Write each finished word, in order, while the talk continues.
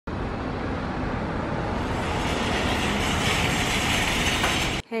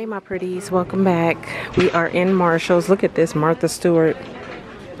Hey my pretties, welcome back. We are in Marshall's. Look at this Martha Stewart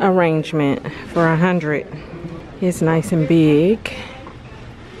arrangement for $100. It's nice and big.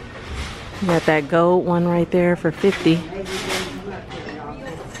 Got that gold one right there for $50.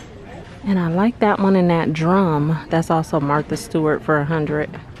 And I like that one in that drum. That's also Martha Stewart for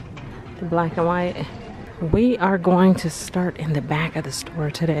 $100. The black and white. We are going to start in the back of the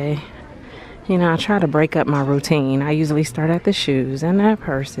store today. You know, I try to break up my routine. I usually start at the shoes and the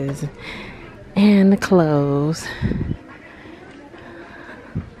purses and the clothes.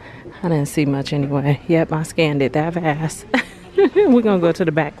 I didn't see much anyway. Yep, I scanned it that fast. We're gonna go to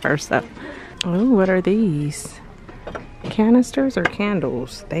the back first though. Oh, what are these? Canisters or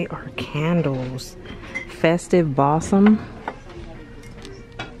candles? They are candles. Festive Blossom.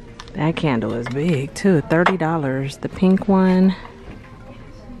 That candle is big too, $30. The pink one.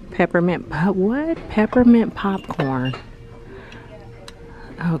 Peppermint, what? Peppermint popcorn.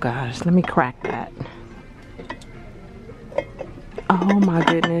 Oh gosh, let me crack that. Oh my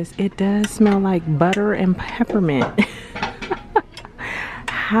goodness, it does smell like butter and peppermint.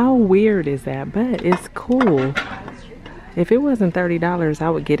 How weird is that? But it's cool. If it wasn't $30, I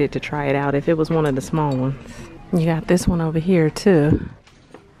would get it to try it out if it was one of the small ones. You got this one over here too.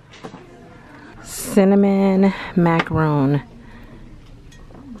 Cinnamon macaron.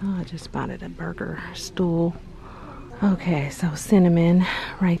 Oh, I just spotted a burger stool. Okay, so cinnamon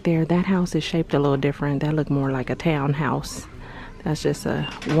right there. That house is shaped a little different. That looked more like a townhouse. That's just a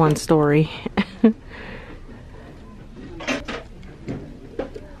one-story.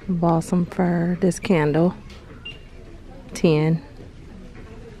 Balsam fir. This candle, 10.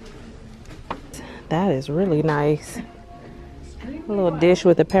 That is really nice. A little dish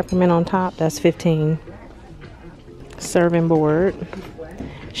with a peppermint on top. That's 15. Serving board.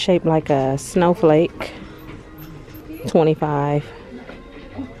 Shaped like a snowflake, 25.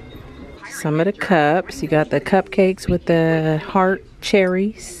 Some of the cups, you got the cupcakes with the heart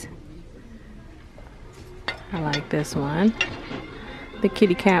cherries. I like this one. The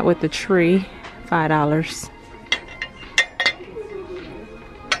kitty cat with the tree, $5.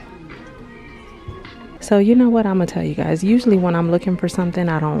 So you know what, I'm gonna tell you guys, usually when I'm looking for something,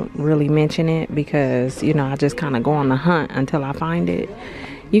 I don't really mention it because, you know, I just kind of go on the hunt until I find it.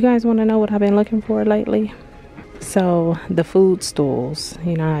 You guys want to know what I've been looking for lately? So the food stools,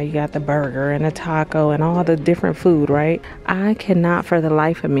 you know how you got the burger and the taco and all the different food, right? I cannot for the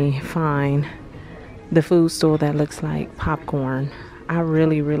life of me find the food stool that looks like popcorn. I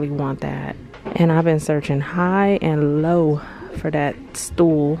really want that. And I've been searching high and low for that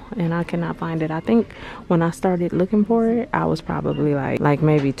stool and I cannot find it. I think when I started looking for it, I was probably like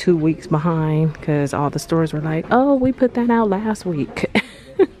maybe 2 weeks behind because all the stores were like, oh, we put that out last week.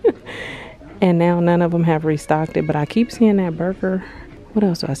 And now none of them have restocked it, but I keep seeing that burger. What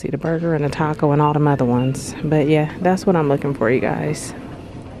else do I see? The burger and the taco and all them other ones. But yeah, that's what I'm looking for, you guys.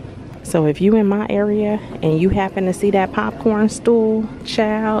 So if you in my area and you happen to see that popcorn stool,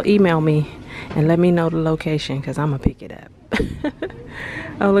 child, email me and let me know the location because I'm gonna pick it up.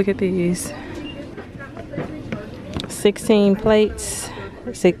 Oh, look at these. 16 plates,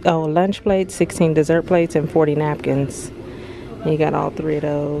 lunch plates, 16 dessert plates, and 40 napkins. You got all 3 of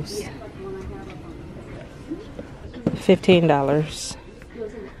those. $15.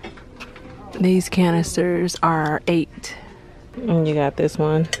 These canisters are 8. And you got this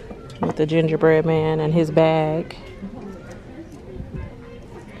one with the gingerbread man and his bag.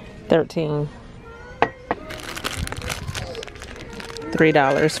 13.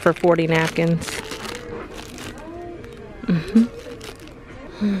 $3 for 40 napkins.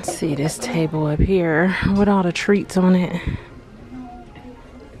 Let's see this table up here with all the treats on it.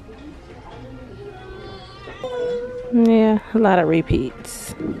 Yeah, a lot of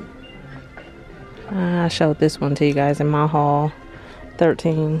repeats. I showed this one to you guys in my haul.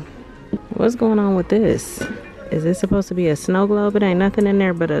 13. What's going on with this? Is this supposed to be a snow globe? It ain't nothing in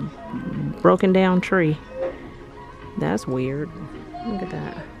there but a broken down tree. That's weird. Look at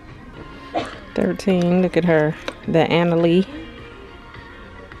that. 13. Look at her. The Anna Lee.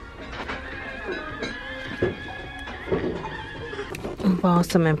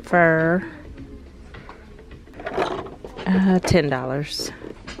 Balsam and fir. $10.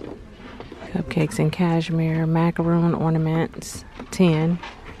 Cupcakes and cashmere. Macaroon ornaments. 10.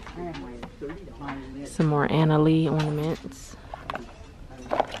 Some more Anna Lee ornaments.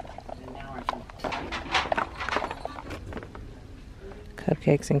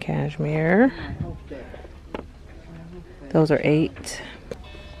 Cupcakes and cashmere. Those are 8.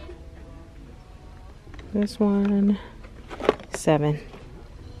 This one, 7.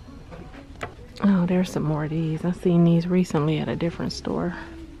 Oh, there's some more of these. I've seen these recently at a different store.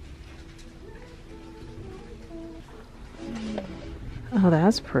 Oh,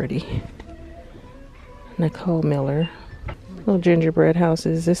 that's pretty. Nicole Miller. Little gingerbread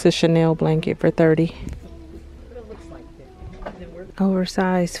houses. This is Chanel blanket for $30.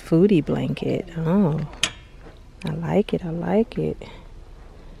 Oversized foodie blanket. Oh, I like it. I like it.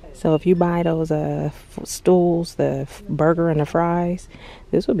 So if you buy those stools, the burger and the fries,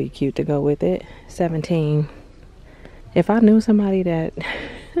 this would be cute to go with it. $17. If I knew somebody that,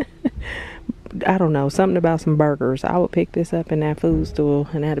 I don't know, something about some burgers, I would pick this up in that food stool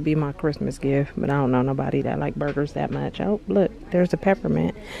and that'd be my Christmas gift. But I don't know nobody that like burgers that much. Oh, look, there's a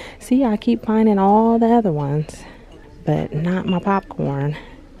peppermint. See, I keep finding all the other ones, but not my popcorn.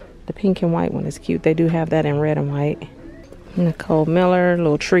 The pink and white one is cute. They do have that in red and white. Nicole Miller,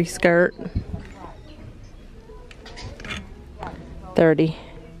 little tree skirt. $30.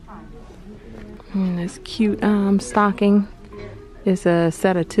 This cute stocking. It's a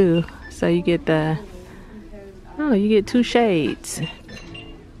set of 2. So you get you get 2 shades.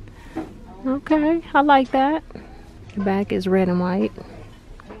 Okay, I like that. The back is red and white.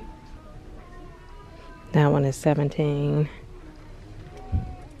 That one is $17.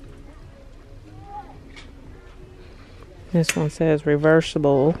 This one says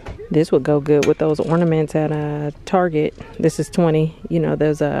reversible. This would go good with those ornaments at Target. This is $20. You know,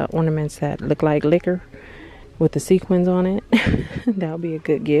 those ornaments that look like liquor with the sequins on it. That would be a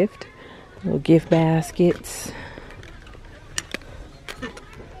good gift. Little gift baskets.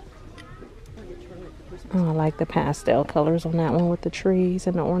 Oh, I like the pastel colors on that one with the trees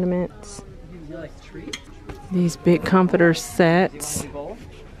and the ornaments. These big comforter sets.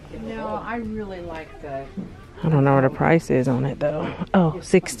 No, I really like the... I don't know what the price is on it though. Oh,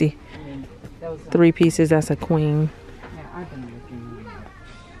 $60. 3 pieces, that's a queen. Yeah, I've been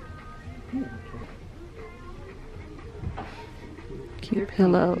looking. Cute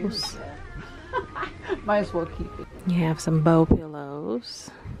pillows. Might as well keep it. You have some bow pillows.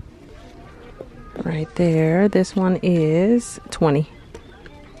 Right there. This one is $20.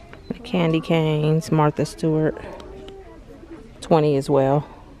 The candy canes, Martha Stewart. $20 as well.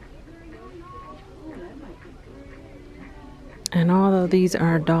 And all of these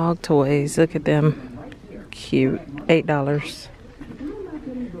are dog toys. Look at them. Cute. $8.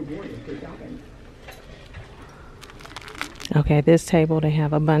 Okay, this table, they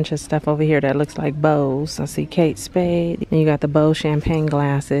have a bunch of stuff over here that looks like bows. I see Kate Spade. And you got the bow champagne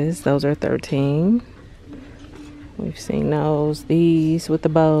glasses. Those are $13. We've seen those. These with the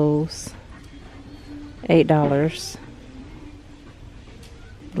bows. $8.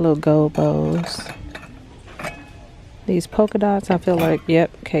 Little gold bows. These polka dots, I feel like,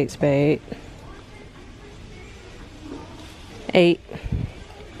 yep, Kate Spade. $8.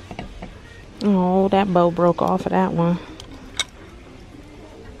 Oh, that bow broke off of that one.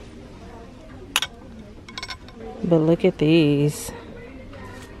 But look at these.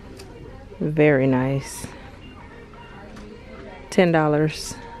 Very nice.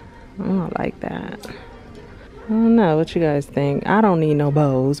 $10. Oh, I like that. I don't know what you guys think. I don't need no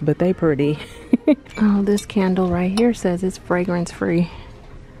bows, but they pretty. Oh, this candle right here says it's fragrance free.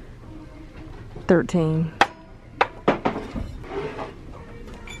 $13.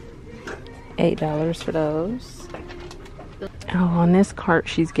 $8 for those. Oh, on this cart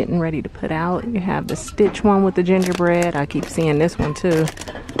she's getting ready to put out, you have the Stitch one with the gingerbread. I keep seeing this one too.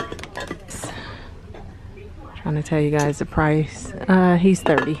 Trying to tell you guys the price. He's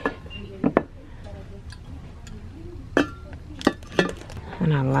 $30.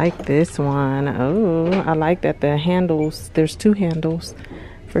 And I like this one. Oh, I like that the handles, there's 2 handles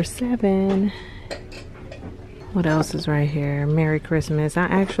for $7. What else is right here? Merry Christmas. I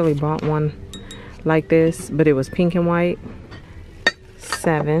actually bought one like this, but it was pink and white.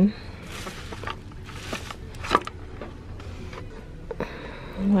 $7.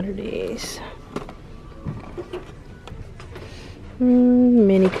 What are these?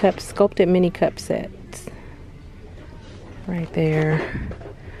 Mini cups, sculpted mini cup sets. Right there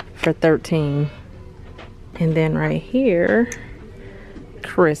for $13. And then right here,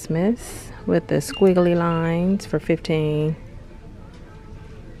 Christmas with the squiggly lines for $15.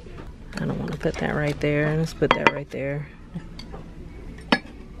 I don't want to put that right there. Let's put that right there.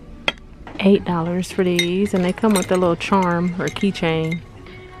 $8 for these, and they come with a little charm or keychain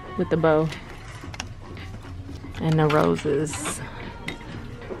with the bow and the roses.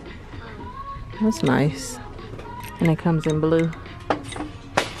 That's nice. And it comes in blue.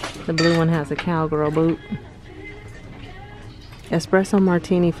 The blue one has a cowgirl boot. Espresso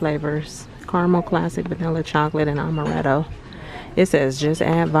martini flavors. Caramel classic, vanilla chocolate, and amaretto. It says just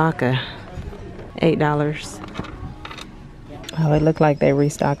add vodka. $8. Oh, it looked like they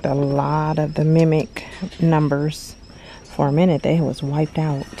restocked a lot of the Mimic numbers for a minute they was wiped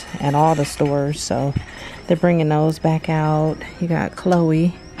out at all the stores, so they're bringing those back out. You got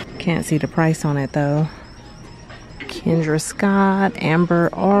Chloe, can't see the price on it though. Kendra Scott, Amber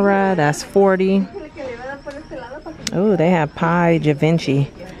Aura, that's $40. Oh, they have Pie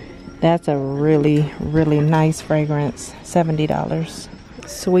Givenchy. That's a really, really nice fragrance, $70.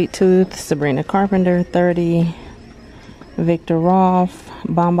 Sweet Tooth, Sabrina Carpenter, $30. Victor Rolf,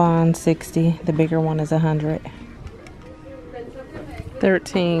 Bonbon, $60. The bigger one is $100.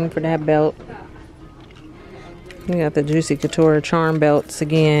 $13 for that belt. We got the Juicy Couture charm belts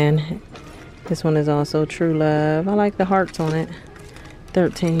again. This one is also True Love. I like the hearts on it.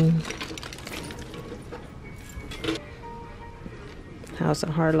 $13. House of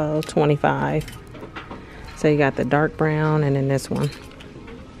Harlow, $25. So you got the dark brown and then this one.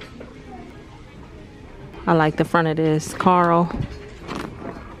 I like the front of this. Carl,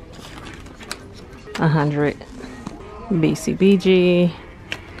 $100. BCBG,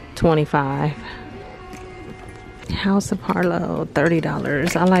 $25. House of Harlow,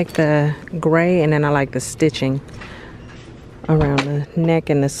 $30. I like the gray and then I like the stitching around the neck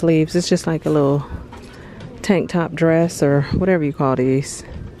and the sleeves. It's just like a little tank top dress or whatever you call these.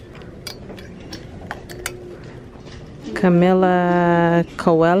 Camila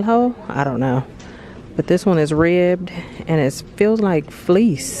Coelho, I don't know. But this one is ribbed and it feels like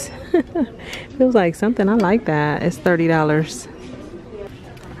fleece. Feels like something. I like that. It's $30.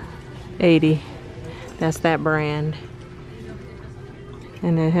 $80. That's that brand.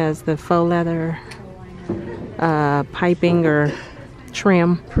 And it has the faux leather piping or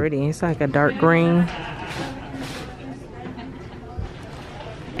trim. Pretty. It's like a dark green.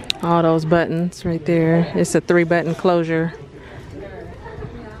 All those buttons right there. It's a 3-button closure.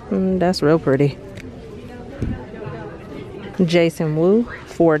 That's real pretty. Jason Wu,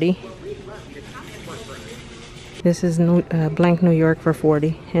 $40. This is Blank New York for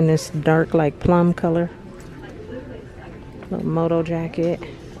 $40. And this dark like plum color. Little moto jacket.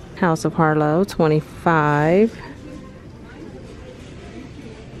 House of Harlow, $25.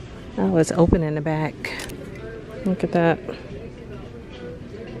 Oh, it's open in the back. Look at that.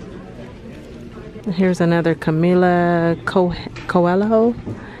 Here's another Camila Coelho,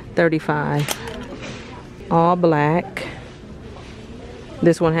 $35. All black.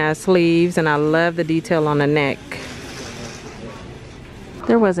 This one has sleeves and I love the detail on the neck.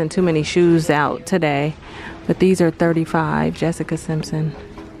 There wasn't too many shoes out today, but these are $35. Jessica Simpson.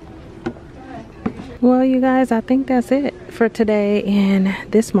 Well, you guys, I think that's it for today in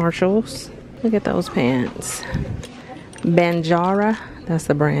this Marshalls. Look at those pants. Banjara, that's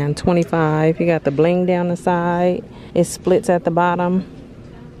the brand, $25. You got the bling down the side. It splits at the bottom.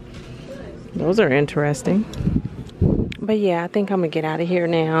 Those are interesting. But yeah, I think I'm gonna get out of here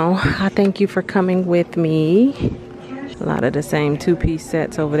now. I thank you for coming with me. A lot of the same 2-piece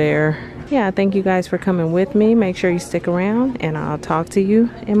sets over there. Yeah, I thank you guys for coming with me. Make sure you stick around and I'll talk to you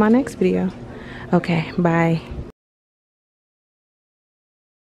in my next video. Okay, bye.